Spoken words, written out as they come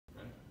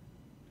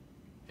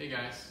Hey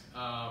guys,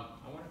 I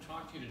want to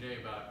talk to you today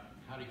about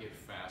how to get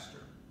faster.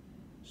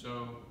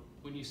 So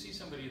when you see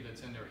somebody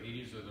that's in their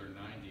 80s or their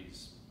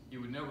 90s, you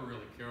would never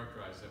really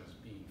characterize them as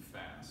being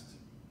fast.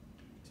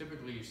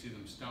 Typically you see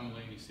them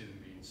stumbling, you see them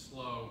being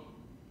slow.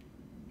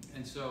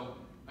 And so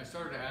I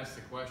started to ask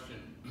the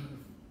question,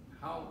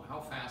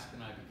 how fast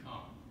can I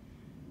become?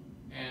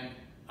 And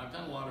I've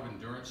done a lot of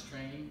endurance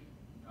training,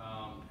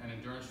 and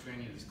endurance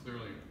training is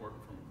clearly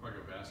important from a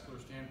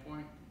cardiovascular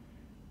standpoint.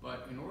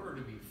 But in order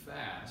to be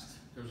fast,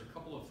 there's a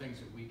couple of things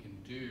that we can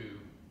do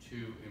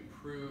to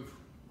improve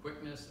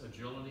quickness,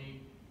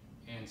 agility,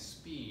 and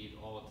speed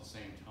all at the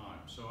same time.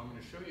 So I'm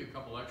going to show you a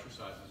couple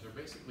exercises. They're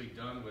basically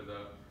done with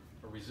a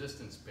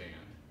resistance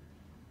band.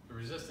 The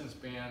resistance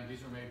band,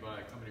 these are made by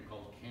a company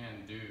called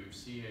Can-Do,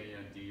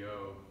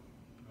 C-A-N-D-O.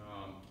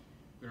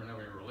 We don't have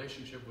any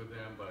relationship with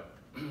them, but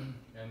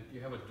and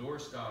you have a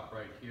doorstop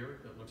right here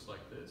that looks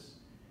like this.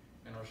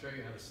 And I'll show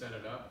you how to set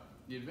it up.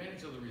 The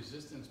advantage of the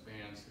resistance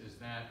bands is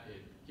that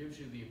it gives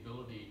you the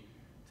ability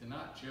to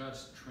not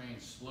just train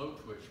slow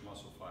twitch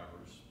muscle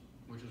fibers,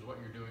 which is what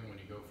you're doing when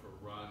you go for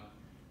a run,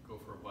 go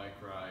for a bike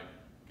ride,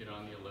 get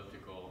on the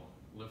elliptical,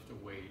 lift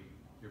a weight.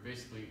 You're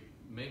basically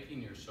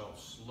making yourself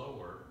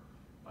slower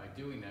by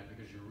doing that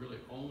because you're really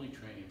only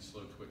training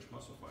slow twitch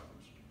muscle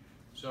fibers.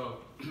 So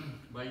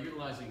by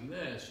utilizing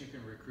this, you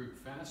can recruit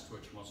fast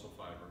twitch muscle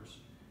fibers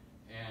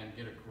and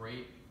get a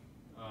great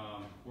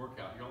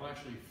workout. You'll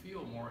actually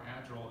feel more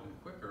agile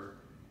and quicker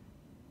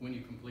when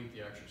you complete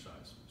the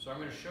exercise. So I'm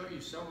going to show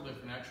you several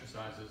different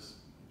exercises,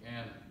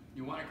 and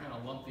you want to kind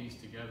of lump these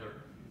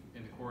together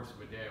in the course of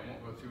a day. I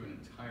won't go through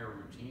an entire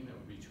routine, that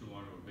would be too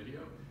long of a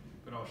video,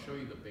 but I'll show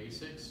you the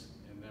basics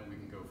and then we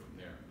can go from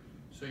there.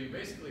 So you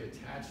basically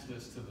attach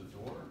this to the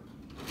door.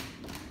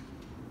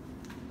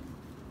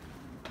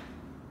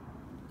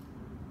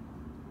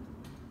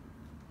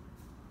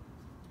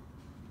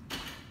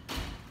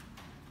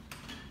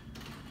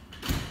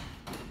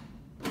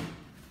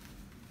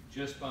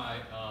 Just by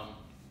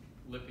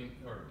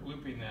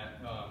looping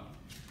that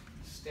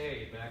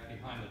stay back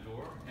behind the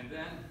door, and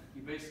then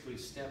you basically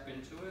step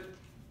into it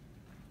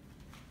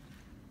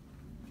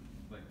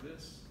like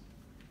this,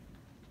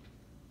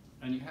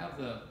 and you have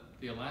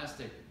the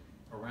elastic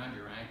around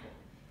your ankle.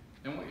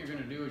 Then what you're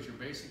going to do is you're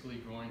basically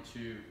going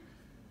to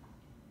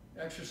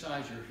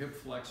exercise your hip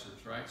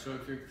flexors, right? So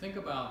if you think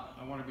about,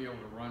 I want to be able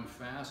to run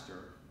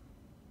faster,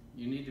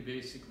 you need to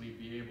basically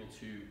be able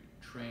to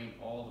train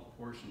all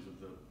the portions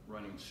of the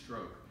running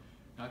stroke.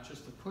 Not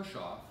just the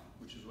push-off,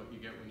 which is what you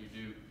get when you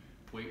do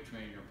weight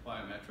training or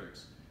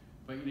plyometrics,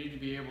 but you need to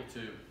be able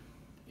to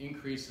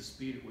increase the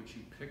speed at which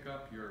you pick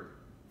up your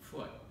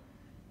foot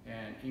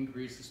and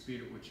increase the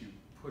speed at which you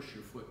push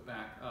your foot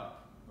back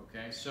up,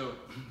 okay? So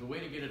the way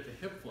to get at the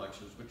hip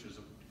flexors, which is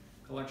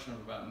a collection of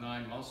about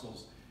 9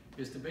 muscles,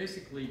 is to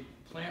basically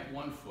plant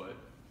one foot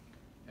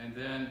and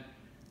then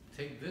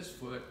take this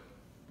foot,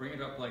 bring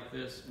it up like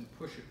this, and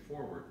push it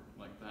forward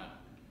like that.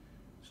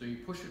 So you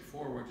push it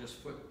forward, just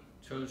foot,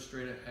 toes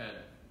straight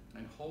ahead,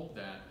 and hold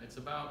that. It's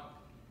about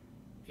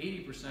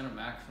 80% of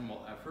maximal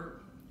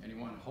effort, and you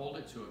want to hold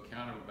it to a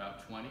count of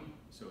about 20.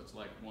 So it's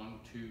like 1,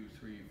 2,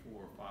 3,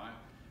 4, 5.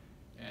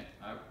 And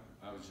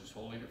I was just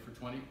holding it for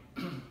 20,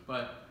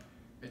 but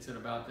it's at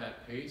about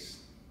that pace.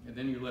 And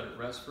then you let it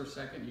rest for a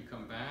second, you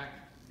come back,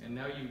 and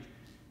now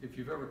if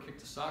you've ever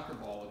kicked a soccer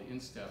ball with the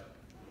instep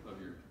of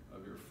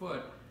your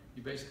foot,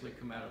 you basically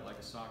come at it like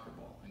a soccer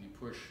ball, and you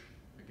push,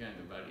 again,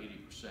 to about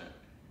 80%.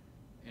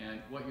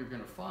 And what you're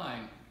going to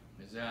find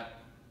is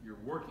that you're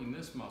working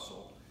this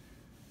muscle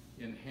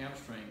in the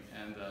hamstring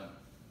and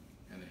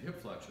the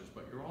hip flexors,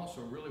 but you're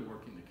also really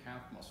working the calf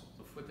muscle.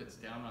 The foot that's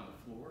down on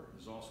the floor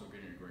is also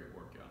getting a great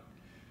workout.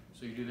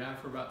 So you do that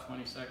for about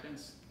 20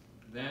 seconds.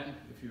 Then,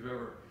 if you've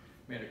ever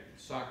made a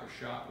soccer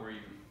shot where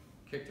you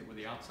kicked it with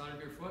the outside of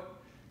your foot,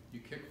 you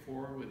kick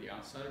forward with the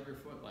outside of your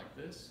foot like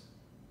this.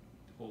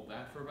 Hold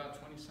that for about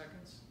 20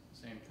 seconds,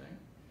 same thing.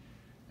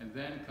 And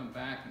then come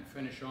back and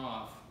finish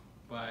off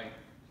by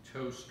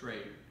toe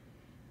straight,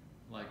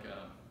 like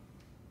a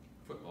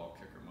football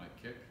kicker might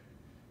kick,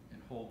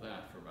 and hold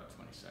that for about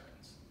 20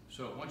 seconds.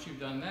 So once you've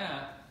done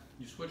that,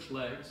 you switch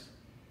legs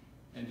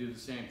and do the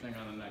same thing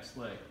on the next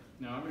leg.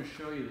 Now I'm going to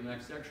show you the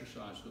next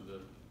exercise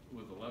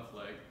with the left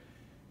leg,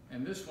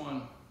 and this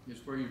one is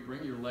where you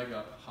bring your leg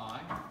up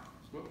high.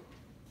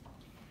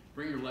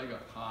 Bring your leg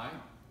up high.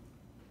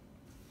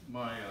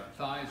 My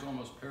thigh is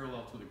almost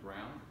parallel to the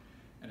ground,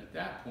 and at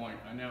that point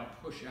I now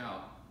push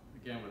out,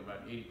 again with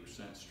about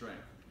 80% strength.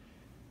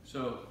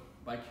 So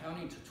by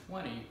counting to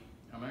 20,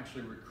 I'm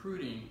actually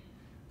recruiting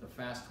the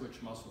fast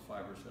twitch muscle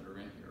fibers that are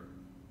in here.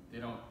 They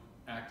don't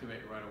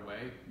activate right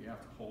away. You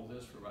have to hold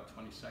this for about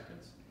 20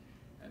 seconds,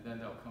 and then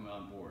they'll come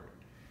on board.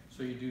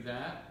 So you do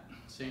that,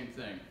 same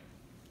thing.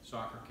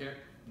 Soccer kick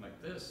like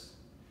this,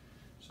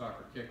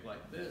 soccer kick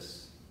like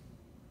this,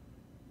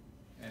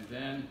 and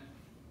then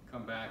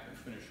come back and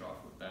finish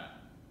off with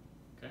that,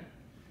 okay?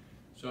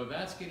 So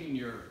that's getting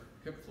your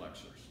hip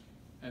flexors.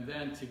 And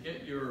then to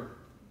get your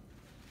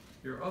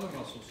other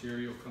muscles here,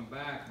 you'll come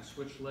back and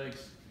switch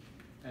legs,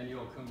 and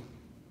you'll come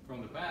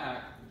from the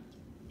back,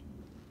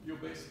 you'll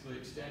basically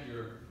extend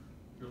your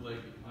leg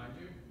behind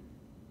you.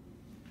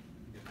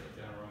 Get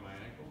that down around my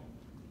ankle.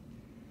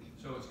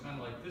 So it's kind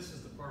of like this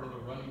is the part of the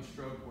running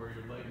stroke where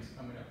your leg is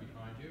coming up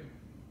behind you,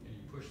 and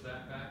you push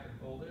that back and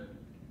hold it.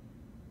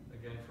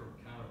 Again, for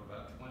a count of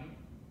about 20.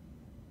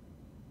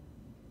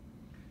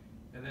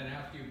 And then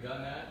after you've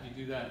done that,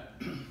 you do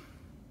that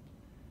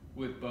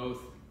with both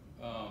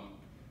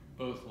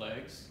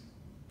legs,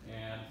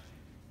 and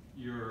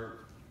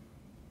you're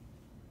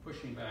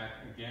pushing back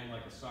again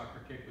like a soccer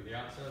kick with the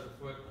outside of the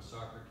foot, a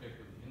soccer kick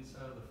with the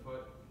inside of the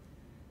foot.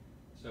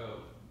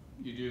 So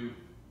you do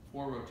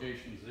 4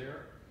 rotations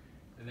there,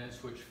 and then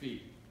switch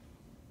feet.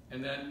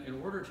 And then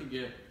in order to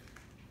get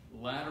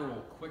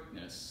lateral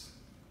quickness,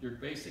 you're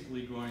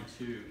basically going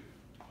to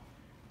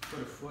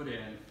put a foot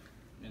in,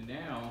 and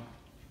now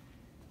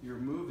you're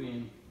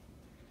moving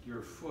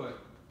your foot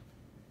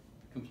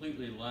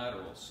completely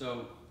lateral.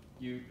 So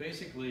you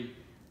basically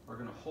are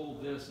going to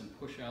hold this and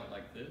push out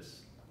like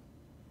this.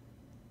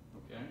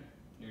 Okay?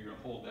 And you're going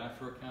to hold that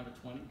for a count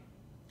of 20.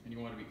 And you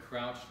want to be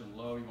crouched and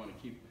low. You want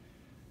to keep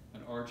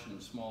an arch in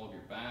the small of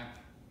your back.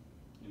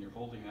 And you're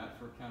holding that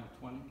for a count of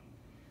 20.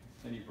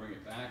 Then you bring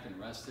it back and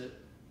rest it.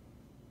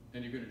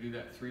 Then you're going to do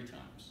that 3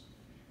 times.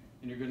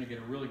 And you're going to get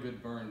a really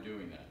good burn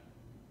doing that.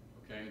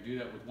 Okay? Do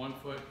that with one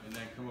foot and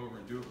then come over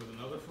and do it with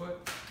another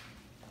foot.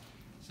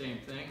 Same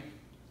thing.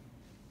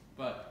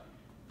 But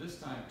this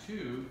time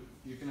too,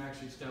 you can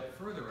actually step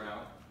further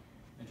out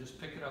and just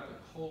pick it up and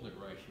hold it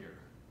right here.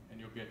 And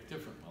you'll get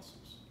different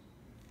muscles.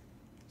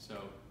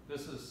 So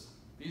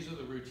these are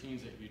the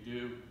routines that you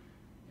do.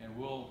 And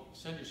we'll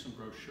send you some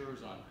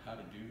brochures on how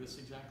to do this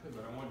exactly,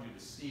 but I want you to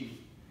see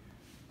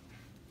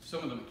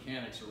some of the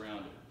mechanics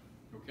around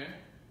it. Okay?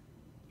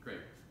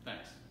 Great.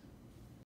 Thanks.